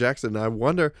Lamar Jackson. And I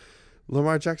wonder,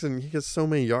 Lamar Jackson, he gets so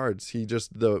many yards. He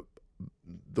just the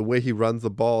way he runs the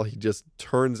ball, he just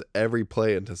turns every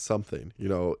play into something.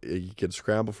 He can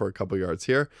scramble for a couple yards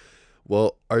here.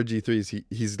 Well, RG3's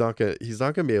he's not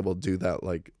gonna be able to do that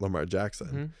like Lamar Jackson.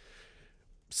 Mm-hmm.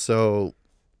 So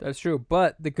that's true,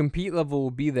 but the compete level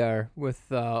will be there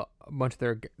with a bunch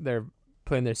of they're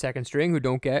playing their second string who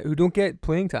don't get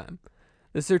playing time.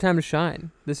 This is their time to shine.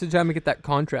 This is the time to get that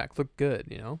contract, look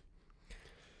good,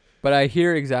 But I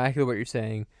hear exactly what you're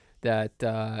saying, that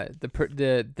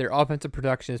their offensive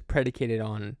production is predicated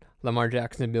on Lamar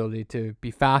Jackson's ability to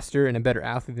be faster and a better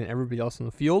athlete than everybody else on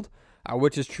the field,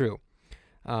 which is true.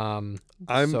 I'm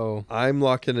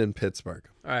locking in Pittsburgh.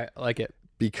 All right, I like it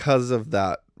because of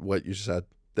that. What you said,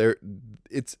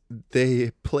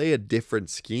 they play a different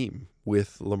scheme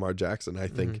with Lamar Jackson. I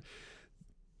think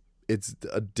it's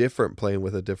a different playing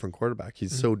with a different quarterback.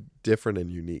 He's so different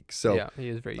and unique. So yeah, he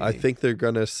is very unique. I think they're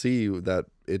gonna see that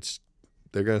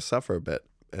they're gonna suffer a bit,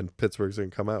 and Pittsburgh's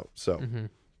gonna come out. So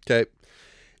okay,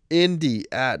 Indy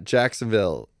at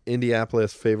Jacksonville.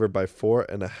 Indianapolis favored by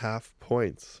 4.5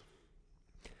 points.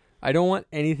 I don't want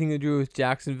anything to do with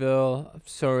Jacksonville. I'm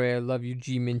sorry, I love you,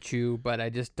 G Minshew, but I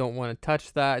just don't want to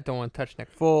touch that. Don't want to touch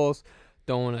Nick Foles.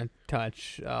 Don't want to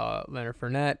touch Leonard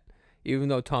Fournette. Even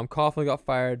though Tom Coughlin got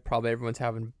fired, probably everyone's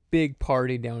having a big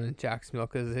party down in Jacksonville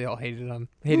because they all hated him,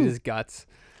 hated his guts.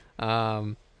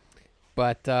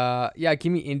 But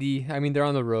give me Indy. I mean, they're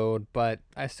on the road, but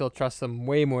I still trust them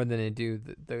way more than I do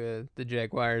the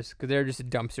Jaguars because they're just a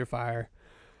dumpster fire.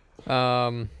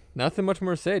 Nothing much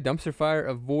more to say. Dumpster fire.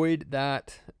 Avoid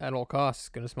that at all costs. It's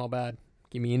gonna smell bad.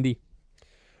 Give me Indy.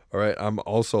 All right, I'm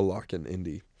also locking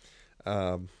Indy.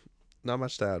 Not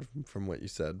much to add from what you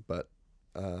said, but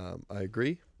I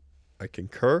agree. I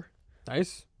concur.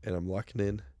 Nice. And I'm locking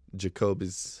in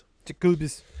Jacoby's.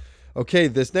 Okay,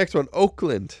 this next one,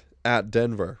 Oakland at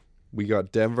Denver. We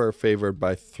got Denver favored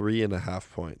by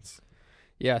 3.5 points.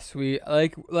 Yes, we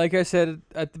like I said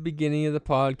at the beginning of the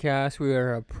podcast, we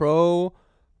are a pro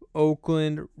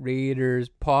Oakland Raiders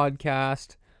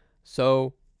podcast.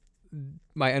 So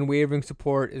my unwavering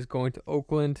support is going to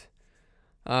Oakland.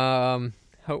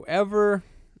 However,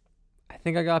 I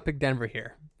think I gotta pick Denver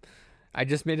here. I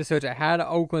just made a switch. I had an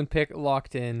Oakland pick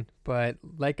locked in, but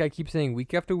like I keep saying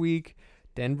week after week,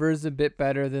 Denver's a bit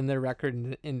better than their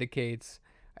record indicates.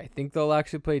 I think they'll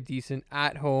actually play decent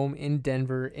at home in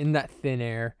Denver in that thin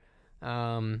air.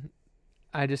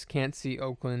 I just can't see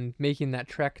Oakland making that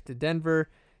trek to Denver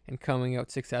and coming out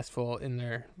successful in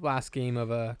their last game of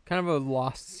a kind of a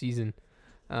lost season.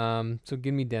 So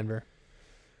give me Denver.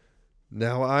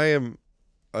 Now I am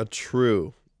a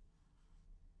true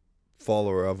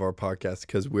follower of our podcast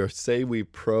because we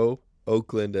pro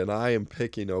Oakland and I am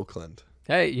picking Oakland.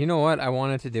 Hey, you know what? I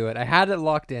wanted to do it. I had it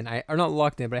locked in. Or not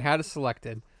locked in, but I had it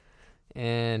selected.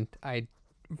 And I,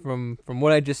 from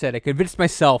what I just said, I convinced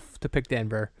myself to pick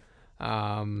Denver.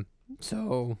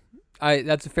 So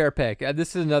that's a fair pick.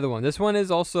 This is another one. This one is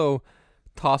also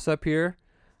toss up here.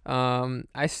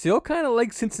 I still kind of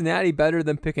like Cincinnati better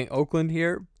than picking Oakland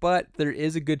here, but there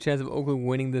is a good chance of Oakland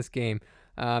winning this game.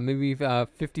 Maybe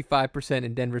 55%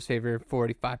 in Denver's favor,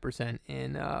 45%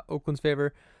 in Oakland's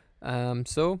favor.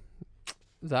 So,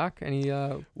 Zach, any?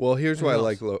 Well, here's why I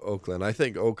like Oakland. I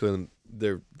think Oakland,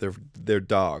 they're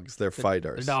dogs. They're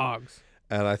fighters. They're dogs.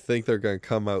 And I think they're going to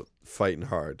come out fighting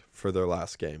hard for their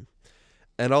last game.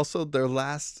 And also their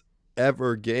last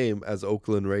ever game as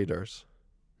Oakland Raiders.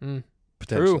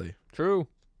 Potentially. True.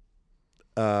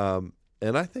 And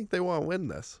I think they want to win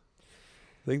this.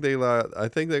 I think they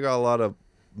got a lot of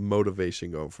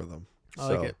motivation going for them.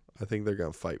 I like it. I think they're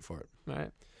going to fight for it. All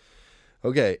right.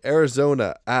 Okay,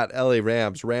 Arizona at LA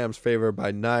Rams. Rams favored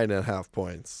by 9.5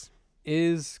 points.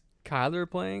 Is Kyler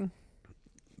playing?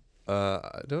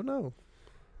 I don't know.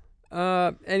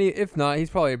 If not,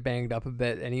 he's probably banged up a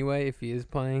bit anyway. If he is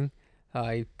playing,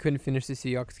 he couldn't finish the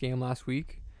Seahawks game last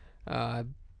week.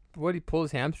 He pulled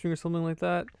his hamstring or something like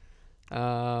that.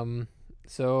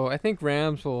 So I think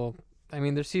Rams will. I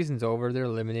mean, their season's over. They're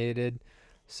eliminated.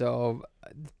 So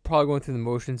probably going through the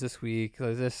motions this week.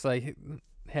 Just like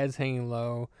heads hanging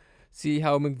low. See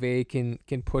how McVay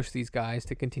can push these guys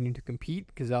to continue to compete,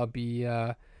 because that'll be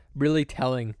really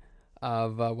telling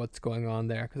of what's going on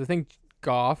there. Because I think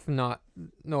Goff, no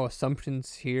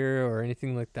assumptions here or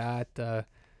anything like that,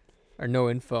 or no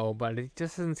info, but it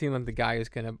just doesn't seem like the guy who's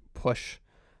going to push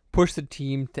the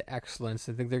team to excellence.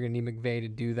 I think they're going to need McVay to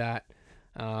do that.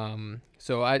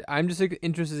 So I'm just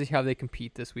interested to see how they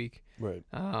compete this week. Right.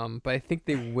 But I think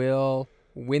they will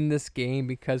win this game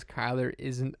because Kyler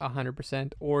isn't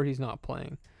 100% or he's not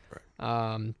playing.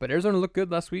 Right. But Arizona looked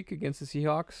good last week against the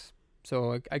Seahawks.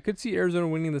 So I could see Arizona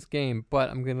winning this game, but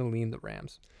I'm going to lean the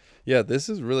Rams. Yeah, this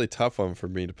is a really tough one for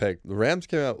me to pick. The Rams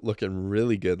came out looking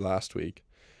really good last week.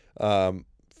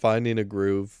 Finding a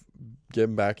groove,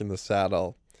 getting back in the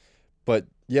saddle. But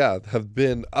yeah, have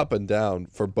been up and down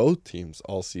for both teams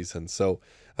all season. So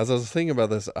as I was thinking about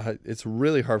this, it's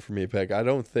really hard for me to pick. I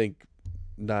don't think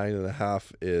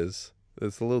 9.5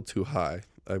 it's a little too high.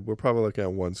 We're probably looking at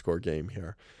a 1-score game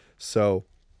here. So,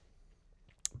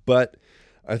 but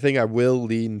I think I will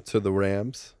lean to the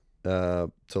Rams to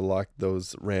lock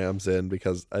those Rams in,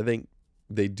 because I think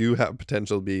they do have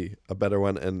potential to be a better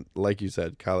one. And like you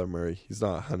said, Kyler Murray, he's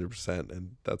not 100%,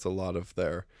 and that's a lot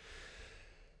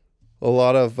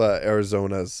of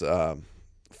Arizona's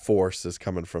force is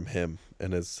coming from him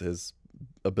and his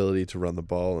ability to run the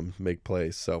ball and make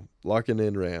plays. So locking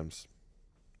in Rams.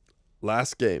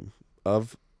 Last game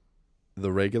of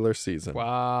the regular season.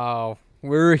 Wow,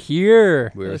 we're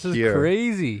here. This is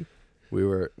crazy. We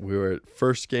were at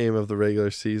first game of the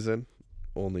regular season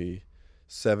only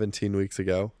 17 weeks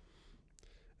ago.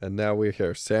 And now we're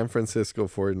here. San Francisco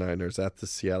 49ers at the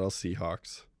Seattle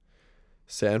Seahawks.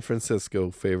 San Francisco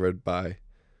favored by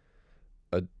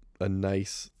a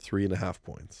nice 3.5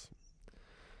 points.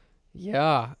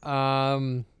 Yeah.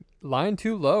 Line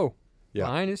too low. Yeah.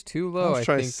 Line is too I low. was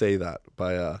trying think. to say that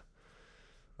by a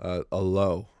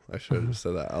low. I should have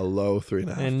said that. A low 3.5 A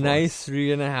points. nice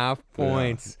 3.5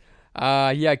 points.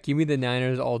 Yeah, give me the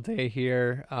Niners all day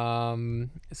here.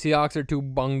 Seahawks are too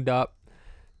bunged up.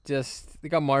 They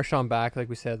got Marshawn back, like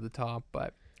we said at the top,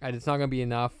 but it's not going to be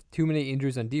enough. Too many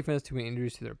injuries on defense, too many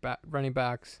injuries to their running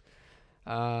backs.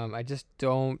 I just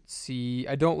don't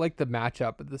like the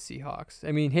matchup of the Seahawks.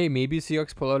 I mean, hey, maybe the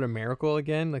Seahawks pull out a miracle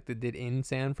again, like they did in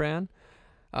San Fran.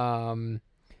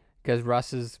 Because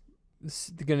Russ is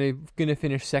gonna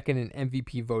finish second in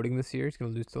MVP voting this year. He's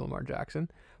gonna lose to Lamar Jackson.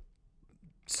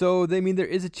 So there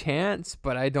is a chance,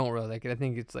 but I don't really like it. I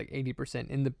think it's like 80%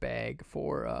 in the bag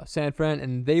for San Fran,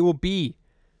 and they will be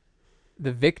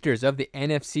the victors of the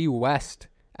NFC West,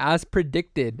 as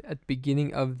predicted at the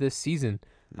beginning of this season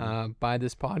by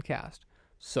this podcast.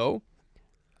 So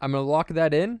I'm gonna lock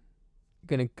that in.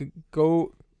 Gonna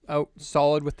go out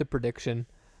solid with the prediction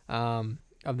of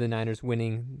the Niners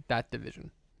winning that division.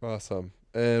 Awesome.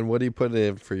 And what do you put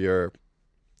in for your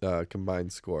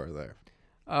combined score there?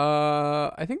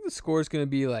 I think the score is going to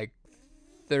be like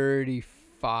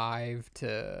 35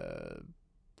 to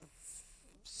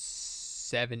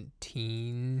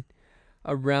 17,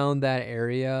 around that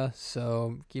area.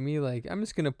 So give me I'm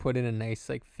just going to put in a nice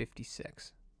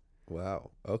 56.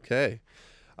 Wow. Okay.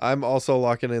 I'm also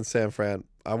locking in San Fran.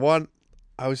 I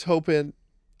was hoping,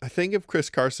 I think if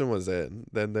Chris Carson was in,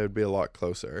 then they'd be a lot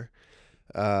closer.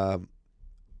 But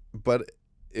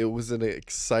it was an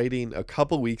exciting, a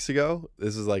couple weeks ago.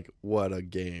 This is what a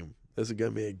game. This is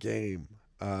going to be a game.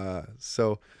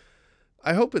 So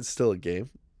I hope it's still a game.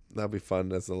 That'll be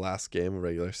fun as the last game of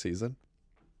regular season.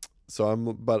 So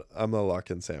I'm going to lock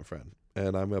in San Fran,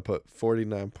 and I'm going to put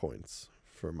 49 points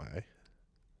for my.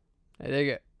 I dig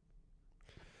it.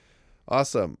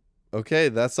 Awesome. Okay.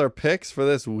 That's our picks for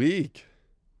this week.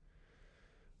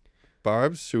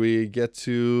 Barbs, should we get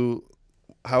to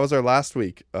how was our last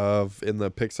week in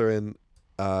the Picks Are In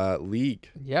league?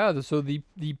 Yeah, so the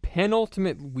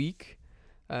penultimate week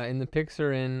in the Picks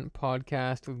Are In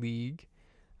podcast league.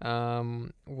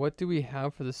 What do we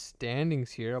have for the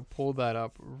standings here? I'll pull that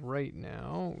up right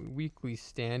now. Weekly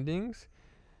standings.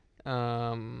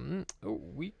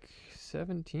 Week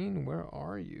 17, where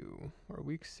are you? Or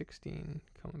week 16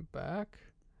 coming back.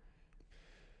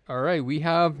 All right, we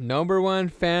have number one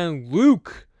fan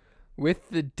Luke with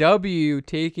the W,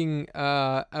 taking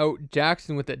out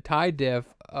Jackson with a tie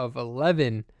diff of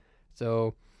 11.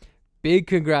 So big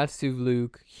congrats to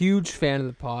Luke. Huge fan of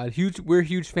the pod. We're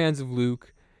huge fans of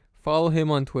Luke. Follow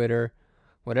him on Twitter.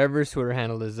 Whatever his Twitter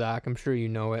handle is, Zach. I'm sure you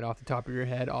know it off the top of your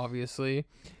head, obviously.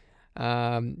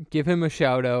 Give him a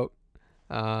shout out.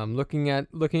 Looking at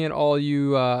all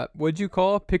you, what'd you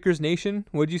call Pickers Nation?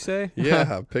 What'd you say?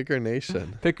 Yeah, Picker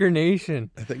Nation. Picker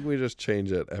Nation. I think we just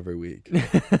change it every week.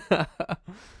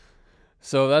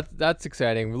 So that's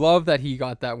exciting. Love that he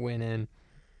got that win in.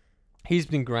 He's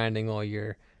been grinding all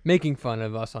year, making fun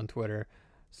of us on Twitter.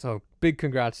 So big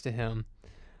congrats to him.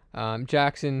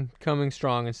 Jackson coming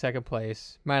strong in second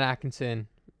place. Matt Atkinson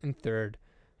in third.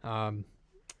 And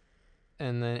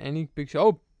then any big show.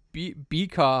 Oh,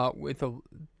 BCA with a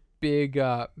big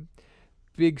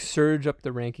surge up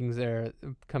the rankings there,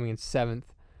 coming in 7th,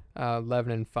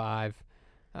 11-5.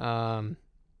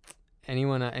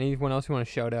 Anyone else you want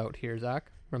to shout out here,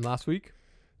 Zach, from last week?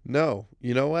 No,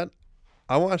 you know what?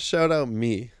 I want to shout out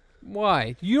me.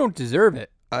 Why? You don't deserve it.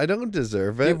 I don't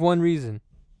deserve it. Give one reason.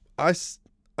 I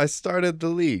started the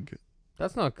league.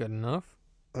 That's not good enough.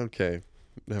 Okay,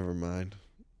 never mind.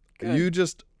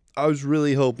 Good. I was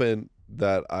really hoping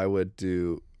that I'd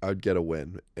get a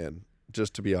win in,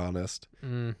 just to be honest.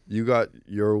 You got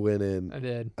your win in. I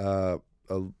did. A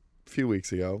few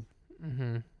weeks ago.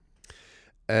 Mm-hmm.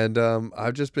 And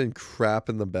I've just been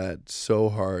crapping the bed so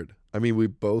hard. I mean, we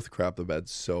both crapped the bed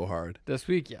so hard. This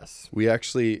week, yes.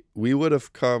 We would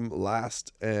have come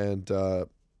last and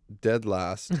dead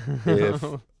last if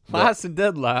last and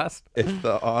dead last if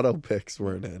the auto picks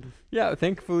weren't in. Yeah,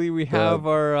 thankfully we have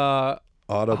our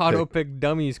auto pick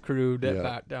dummies crew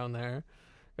back down there.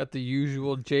 Got the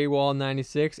usual J-Wall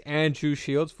 96, Andrew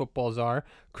Shields, football czar,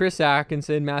 Chris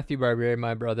Atkinson, Matthew Barbieri,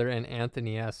 my brother, and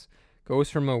Anthony S. Goes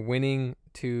from a winning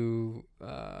to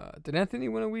did Anthony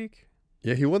win a week?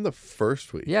 Yeah, he won the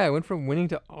first week. Yeah, I went from winning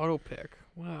to auto pick.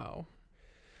 Wow.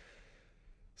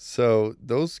 So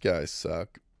those guys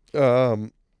suck. Yeah.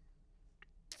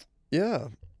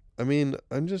 I mean,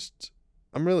 I'm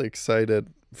really excited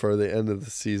for the end of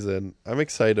the season. I'm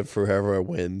excited for whoever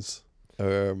wins.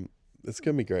 It's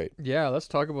gonna be great. Yeah, let's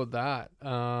talk about that.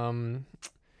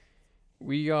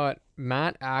 We got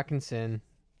Matt Atkinson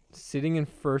sitting in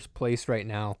first place right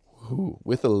now Ooh,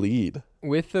 with a lead.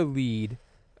 with a lead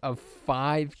of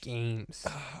 5 games.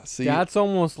 See, That's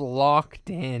almost locked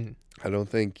in. I don't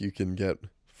think you can get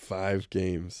 5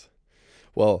 games.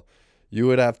 Well, you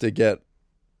would have to get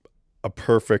a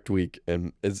perfect week,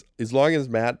 and as long as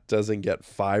Matt doesn't get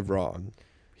 5 wrong,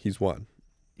 he's won.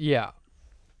 Yeah.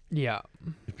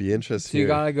 It'd be interesting. So you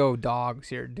gotta go dogs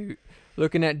here, dude.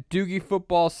 Looking at Doogie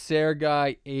Football,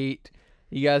 Sergei 8.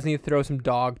 You guys need to throw some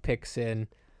dog picks in.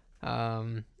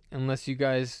 Unless you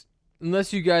guys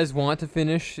want to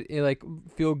finish, like,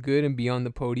 feel good and be on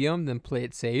the podium, then play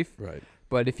it safe. Right.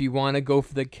 But if you want to go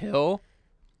for the kill,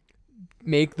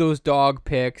 make those dog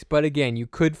picks. But again, you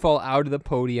could fall out of the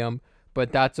podium,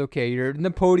 but that's okay. You're in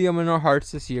the podium in our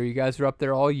hearts this year. You guys are up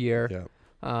there all year.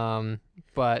 Yeah.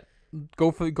 But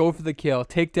go for the kill.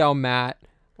 Take down Matt.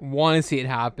 Want to see it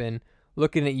happen.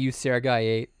 Looking at you, Sergei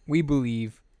 8. We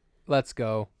believe. Let's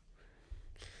go.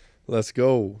 Let's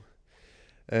go.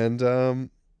 And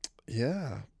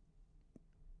yeah.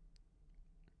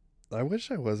 I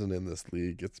wish I wasn't in this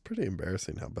league. It's pretty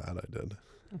embarrassing how bad I did.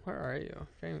 Where are you?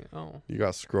 Oh. You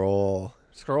got scroll.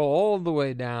 Scroll all the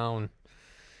way down.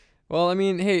 Well, I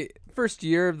mean, hey, first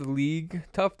year of the league,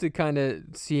 tough to kind of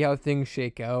see how things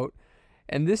shake out.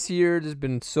 And this year, there's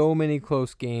been so many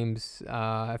close games.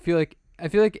 I feel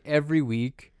like every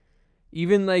week,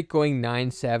 even like going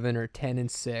 9-7 or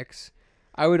 10-6,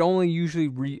 I would only usually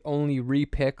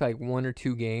repick like 1 or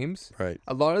 2 games. Right.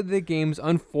 A lot of the games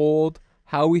unfold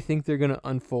how we think they're gonna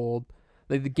unfold.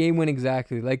 Like the game went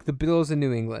exactly like the Bills in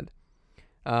New England.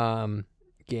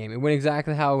 Game. It went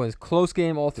exactly how it was. Close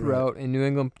game all throughout, and New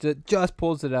England just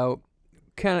pulls it out.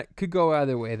 Could go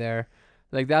either way there.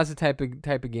 Like that's the type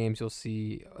of games you'll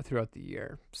see throughout the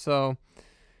year. So,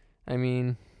 I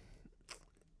mean,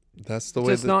 That's the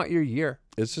way. It's not your year.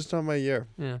 It's just not my year.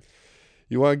 Yeah.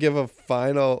 You want to give a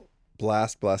final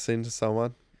blessing to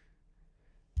someone?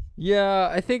 Yeah,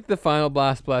 I think the final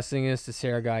blessing is to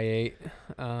Sergei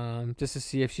 8, just to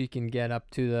see if she can get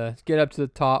up to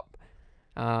the top.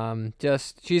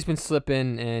 She's been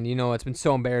slipping, and it's been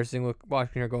so embarrassing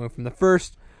watching her going from the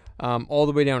first all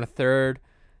the way down to third,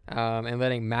 and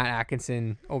letting Matt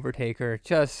Atkinson overtake her.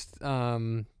 Just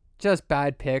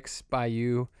bad picks by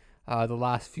you the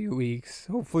last few weeks.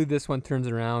 Hopefully this one turns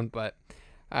around, but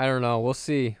I don't know. We'll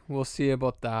see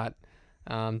about that.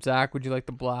 Zach, would you like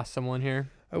to blast someone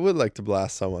here? I would like to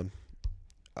blast someone.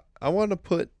 I want to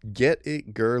put Get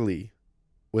It Girly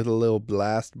with a little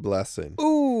blessing.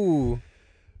 Ooh.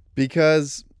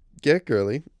 Because Get It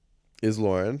Girly is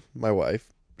Lauren, my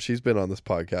wife. She's been on this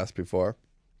podcast before.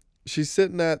 She's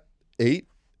sitting at 8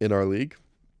 in our league.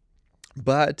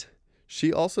 But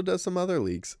she also does some other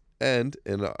leagues. And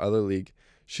in our other league,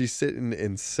 she's sitting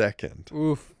in second.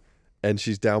 Oof. And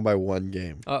she's down by 1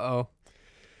 game. Uh-oh.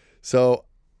 So,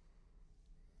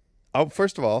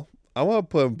 first of all, I want to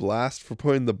put a blast for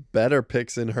putting the better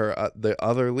picks in her the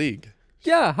other league.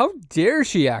 Yeah, how dare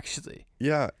she actually?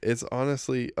 Yeah, it's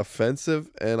honestly offensive,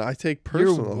 and I take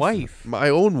personal. Your wife. My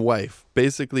own wife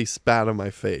basically spat on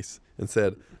my face and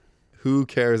said, "Who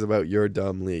cares about your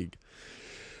dumb league?"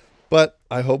 But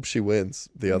I hope she wins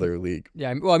the other league.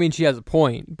 Yeah, well, I mean, she has a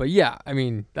point, but yeah, I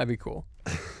mean, that'd be cool.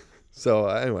 So,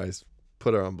 anyways,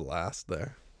 put her on blast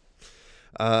there.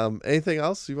 Anything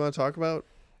else you want to talk about?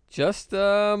 Just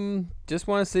want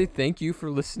to say thank you for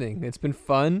listening. It's been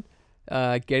fun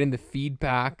getting the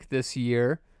feedback this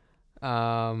year.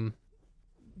 Trying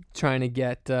to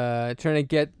get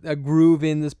a groove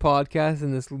in this podcast,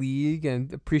 in this league,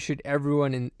 and appreciate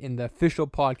everyone in the official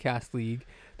podcast league.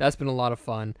 That's been a lot of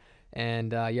fun.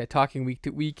 And talking week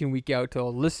to week and week out to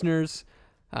all listeners,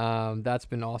 that's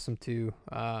been awesome too.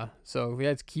 So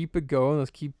let's keep it going.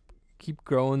 Let's keep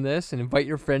growing this, and invite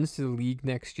your friends to the league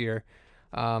next year.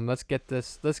 Let's get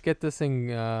this thing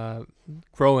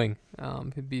growing.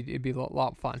 It'd be a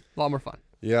lot more fun.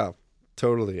 Yeah,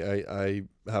 totally. I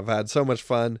have had so much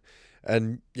fun,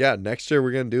 and yeah, next year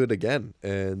we're gonna do it again.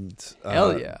 And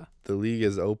Hell yeah, the league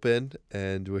is open,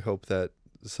 and we hope that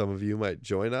some of you might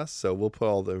join us. So we'll put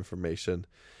all the information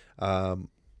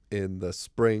in the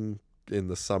spring, in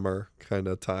the summer kind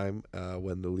of time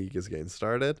when the league is getting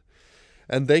started.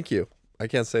 And thank you. I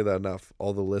can't say that enough.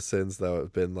 All the listens that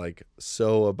have been like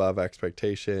so above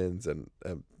expectations, and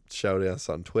shouting us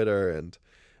on Twitter and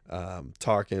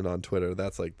talking on Twitter.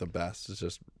 That's like the best. It's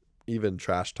just even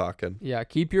trash talking. Yeah,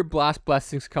 keep your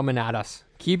blessings coming at us.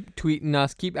 Keep tweeting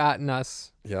us. Keep atting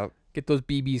us. Yep. Get those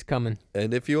BBs coming.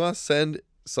 And if you want to send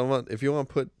someone, if you want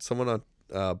to put someone on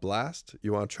blast,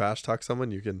 you want to trash talk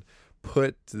someone, you can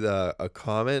put a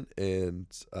comment in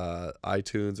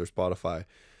iTunes or Spotify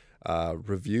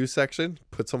review section.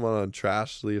 Put someone on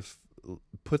trash.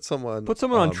 Put someone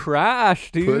on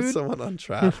trash, dude. Put someone on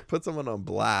trash. Put someone on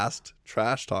blast.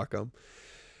 Trash talk them,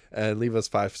 and leave us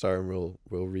 5-star, and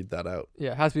we'll read that out.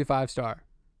 Yeah, it has to be 5-star,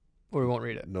 or we won't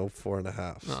read it. No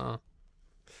 4.5.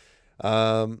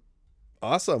 Uh-uh.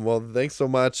 Awesome. Well, thanks so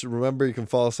much. Remember, you can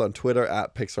follow us on Twitter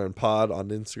at PixarandPod, on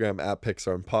Instagram at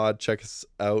PixarandPod. Check us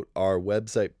out our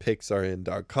website,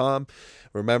 pixarin.com.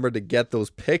 Remember to get those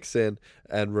picks in,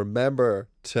 and remember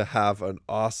to have an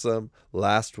awesome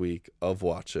last week of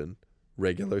watching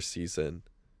regular season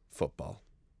football.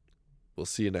 We'll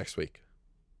see you next week.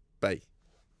 Bye.